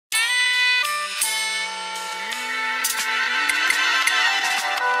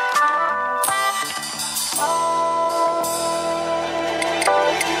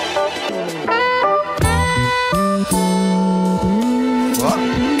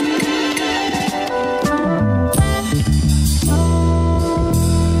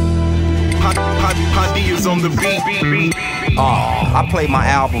Skyz on the beat. I play my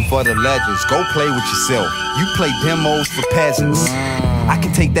album for the legends. Go play with yourself. You play demos for peasants. I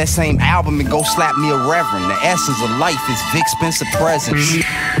can take that same album and go slap me a reverend. The essence of life is Vic Spencer presence.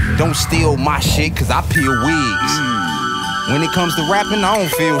 Don't steal my shit, cause I peel wigs. When it comes to rapping, I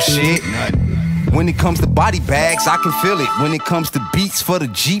don't feel shit. When it comes to body bags, I can feel it. When it comes to beats for the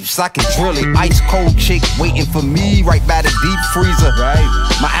Jeeps, I can drill it. Ice cold chick waiting for me right by the deep freezer.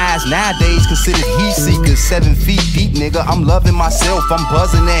 My eyes nowadays considered heat seekers. 7 feet deep, nigga, I'm loving myself. I'm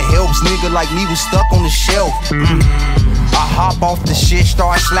buzzing, that helps, nigga like me was stuck on the shelf. I hop off the shit,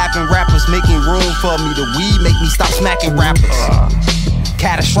 start slapping rappers, making room for me. The weed make me stop smacking rappers.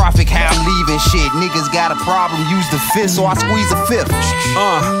 Catastrophic how I'm leaving shit. Niggas got a problem, use the fifth, so I squeeze a fifth.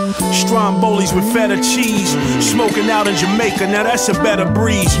 Strombolis with feta cheese. Smoking out in Jamaica, now that's a better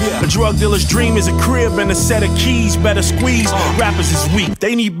breeze. A drug dealer's dream is a crib and a set of keys. Better squeeze, rappers is weak,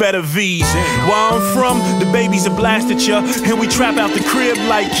 they need better V's. Where I'm from, the babies are blasted ya. And we trap out the crib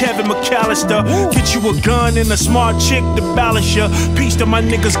like Kevin McAllister. Get you a gun and a smart chick to balance ya. Peace to my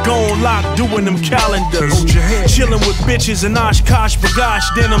niggas gone locked, doing them calendars. Chillin' with bitches and Oshkosh Bagash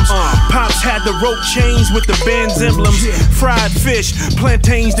denims. Pops had the rope chains with the band's emblems. Fried fish,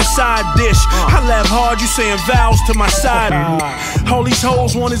 plantains the side dish. I laugh hard, you saying vows to my side. All these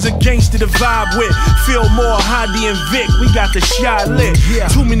hoes want is a gangster to vibe with. Philmore, Hadee, and Vic, we got the shot lit.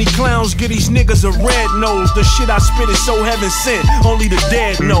 Too many clowns give these niggas a red nose. The shit I spit is so heaven sent, only the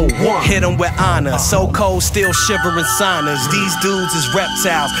dead know. Hit them with honor, so cold, still shivering saunas. These dudes is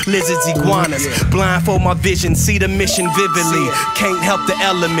reptiles, lizards, iguanas. Blindfold my vision, see the mission vividly. Can't help the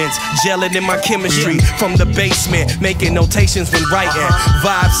elements, gelling in my chemistry. From the basement, making notations when writing.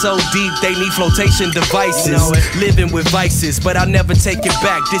 Vibes so deep, they need flotation devices. Living with vices, but I'll never take it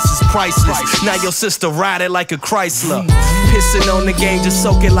back, this is priceless. Now your sister ride it like a Chrysler. Pissing on the game, just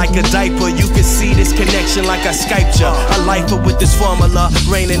soak it like a diaper. You can see this connection like I Skyped ya. I life it with this formula,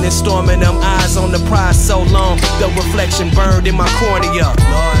 raining and storming. Them eyes on the prize so long, the reflection burned in my cornea.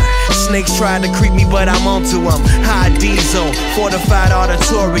 Snakes tried to creep me, but I'm onto them. High diesel, fortified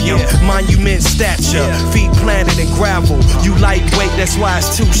auditorium, monument stature, feet planted in gravel. You lightweight, that's why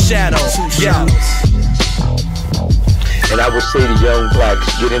it's two shadows. And I would say to young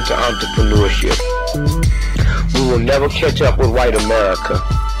blacks, get into entrepreneurship. We will never catch up with white America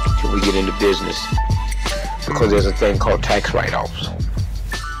till we get into business, because there's a thing called tax write-offs.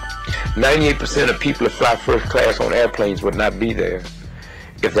 98% of people that fly first class on airplanes would not be there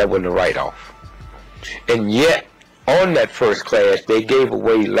if that wasn't a write-off. And yet, on that first class, they gave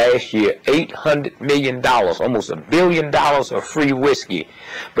away last year $800 million, almost $1 billion of free whiskey.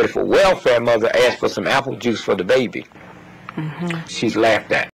 But if a welfare mother asked for some apple juice for the baby, she's laughed at.